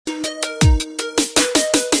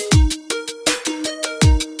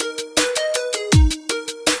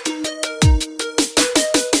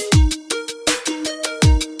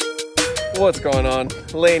What's going on?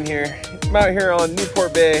 Lane here. I'm out here on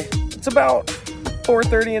Newport Bay. It's about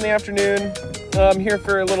 4:30 in the afternoon. I'm here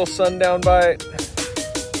for a little sundown bite.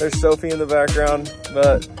 There's Sofie in the background,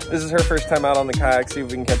 but this is her first time out on the kayak. See if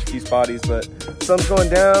we can catch a few spotties, but sun's going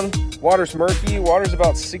down. Water's murky. Water's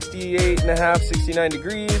about 68.5, 69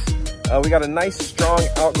 degrees. We got a nice, strong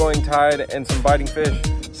outgoing tide and some biting fish.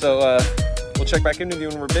 So we'll check back in with you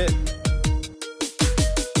when we're bit.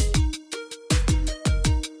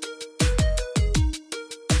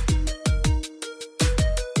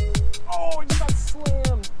 Oh, it just got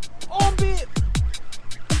slammed. Oh, I'm bit.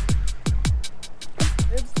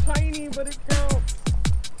 It's tiny, but it counts.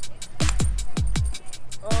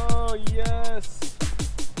 Oh, yes.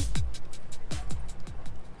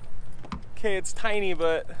 Okay, it's tiny,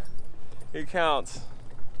 but it counts.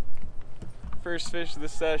 First fish of the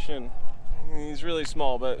session. He's really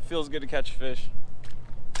small, but it feels good to catch a fish.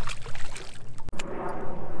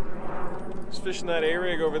 Just fishing that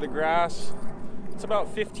A-rig over the grass. It's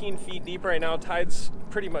about 15 feet deep right now. Tide's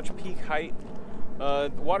pretty much peak height.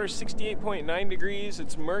 The water's 68.9 degrees.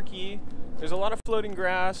 It's murky. There's a lot of floating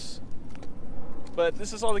grass, but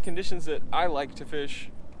this is all the conditions that I like to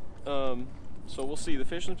fish. So we'll see. The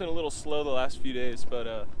fishing's been a little slow the last few days,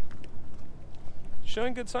 but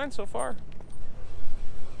showing good signs so far.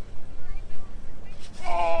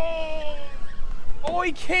 Oh! Oh,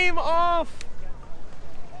 he came off!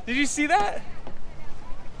 Did you see that?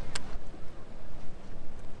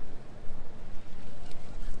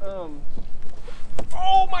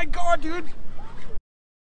 Oh my god, dude!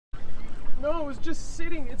 No, it was just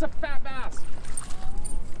sitting. It's a fat bass.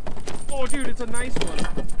 Oh, dude, it's a nice one.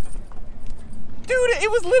 Dude, it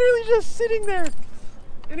was literally just sitting there.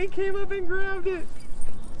 And he came up and grabbed it.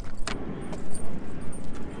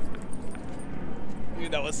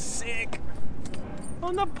 Dude, that was sick.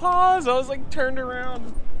 On the pause, I was like turned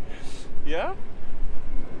around. Yeah?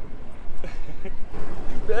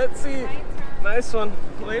 Betsy. Nice one.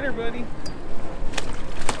 Later, buddy.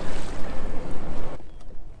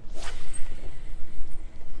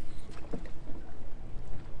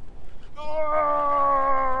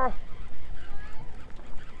 Oh!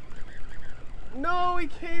 No, he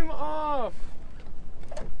came off.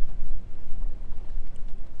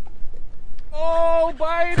 Oh,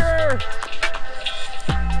 biter!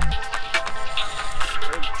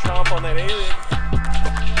 Big chomp on that A-rig.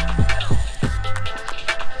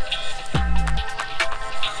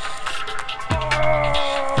 Oh!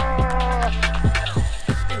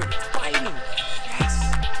 Dude, it's biting. Yes!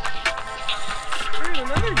 Dude,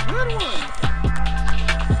 another good one.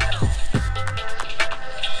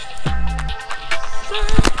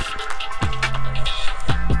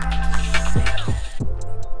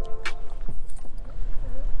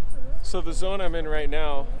 So the zone I'm in right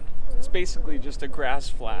now, it's basically just a grass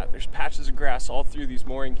flat. There's patches of grass all through these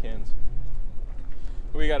mooring cans.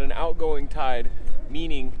 We got an outgoing tide,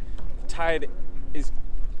 meaning the tide is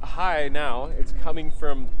high now. It's coming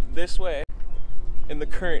from this way, and the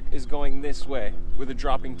current is going this way with a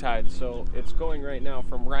dropping tide. So it's going right now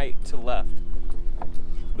from right to left.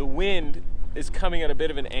 The wind is coming at a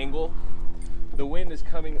bit of an angle. The wind is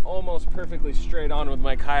coming almost perfectly straight on with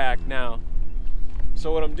my kayak now.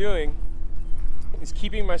 So what I'm doing is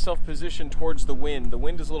keeping myself positioned towards the wind. The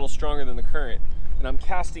wind is a little stronger than the current, and I'm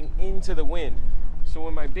casting into the wind. So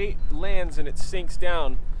when my bait lands and it sinks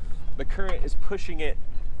down, the current is pushing it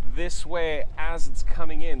this way as it's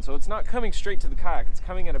coming in. So it's not coming straight to the kayak, it's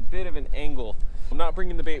coming at a bit of an angle. I'm not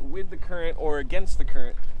bringing the bait with the current or against the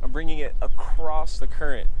current, I'm bringing it across the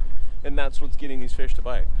current, and that's what's getting these fish to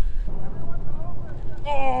bite.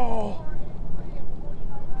 Oh!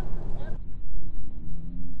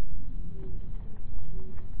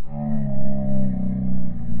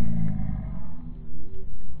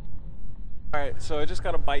 Alright, so I just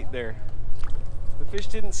got a bite there. The fish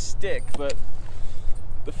didn't stick, but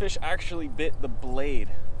the fish actually bit the blade.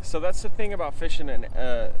 So that's the thing about fishing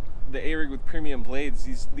the A-rig with premium blades.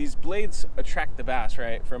 These blades attract the bass,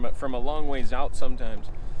 right? From a long ways out sometimes.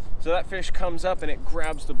 So that fish comes up and it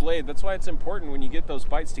grabs the blade. That's why it's important when you get those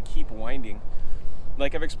bites to keep winding.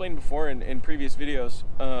 Like I've explained before in previous videos,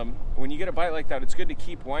 when you get a bite like that, it's good to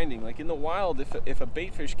keep winding. Like in the wild, if a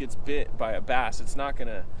bait fish gets bit by a bass, it's not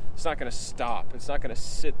gonna stop. It's not gonna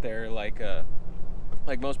sit there like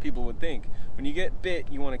most people would think. When you get bit,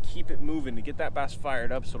 you want to keep it moving to get that bass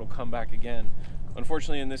fired up so it'll come back again.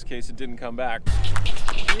 Unfortunately, in this case, it didn't come back.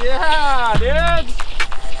 Yeah, dude!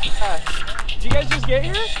 Did you guys just get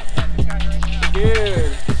here?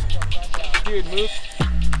 Dude, move.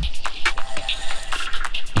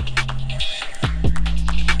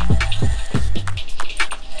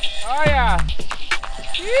 Oh yeah.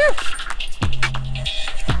 Phew.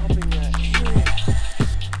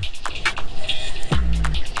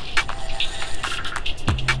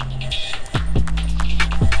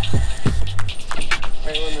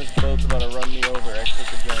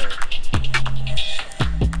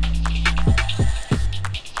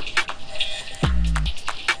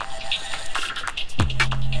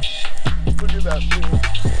 that thing.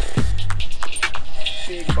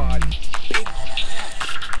 Big body. Big.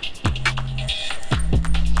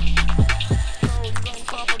 Oh, he's on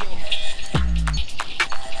top of him.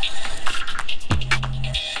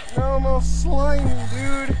 No, I'm all slimy,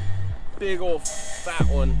 dude. Big old fat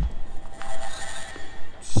one.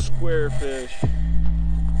 Square fish.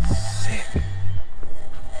 Sick.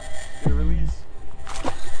 Get a release.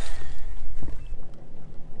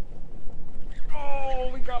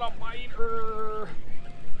 Oh, we got a biter.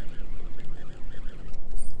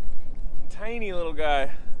 Tiny little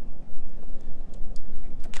guy.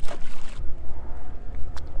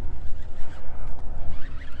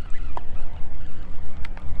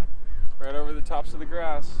 Right over the tops of the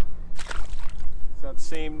grass. It's that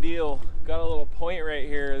same deal. Got a little point right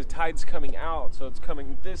here. The tide's coming out, so it's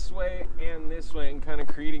coming this way and kind of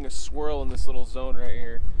creating a swirl in this little zone right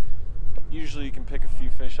here. Usually you can pick a few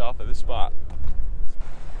fish off of this spot.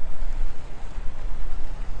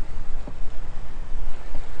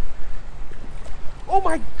 Oh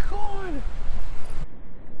my God!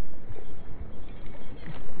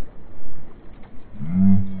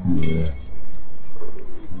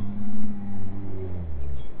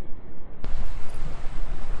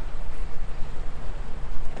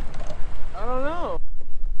 I don't know.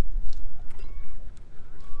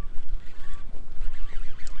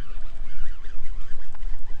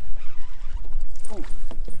 Ooh,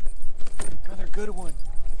 another good one.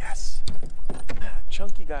 Yes.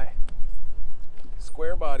 Chunky guy.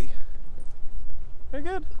 Square body. They're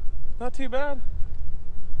good. Not too bad.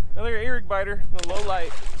 Another earrig biter in the low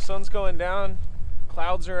light. Sun's going down.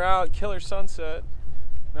 Clouds are out. Killer sunset.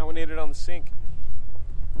 Now we need it on the sink.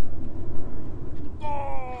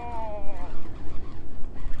 Oh!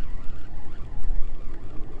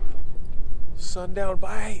 Sundown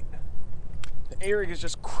bite. The earrig is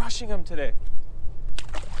just crushing them today.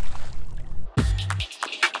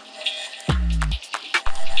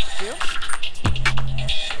 Yep.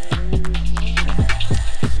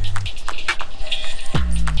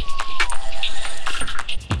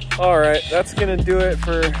 All right, that's gonna do it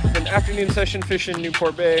for an afternoon session fishing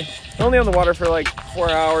Newport Bay. Only on the water for like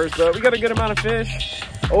 4 hours, but we got a good amount of fish.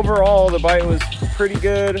 Overall, the bite was pretty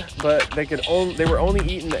good, but they were only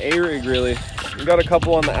eating the A-rig really. We got a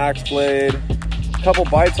couple on the axe blade, a couple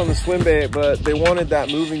bites on the swim bait, but they wanted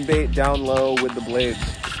that moving bait down low with the blades.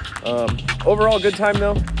 Overall, good time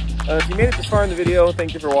though. If you made it this far in the video,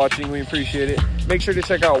 thank you for watching. We appreciate it. Make sure to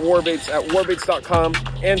check out WARBAITS at warbaits.com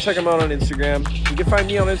and check them out on Instagram. You can find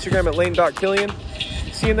me on Instagram at lane.kilian.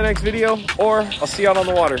 See you in the next video, or I'll see you out on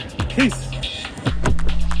the water. Peace.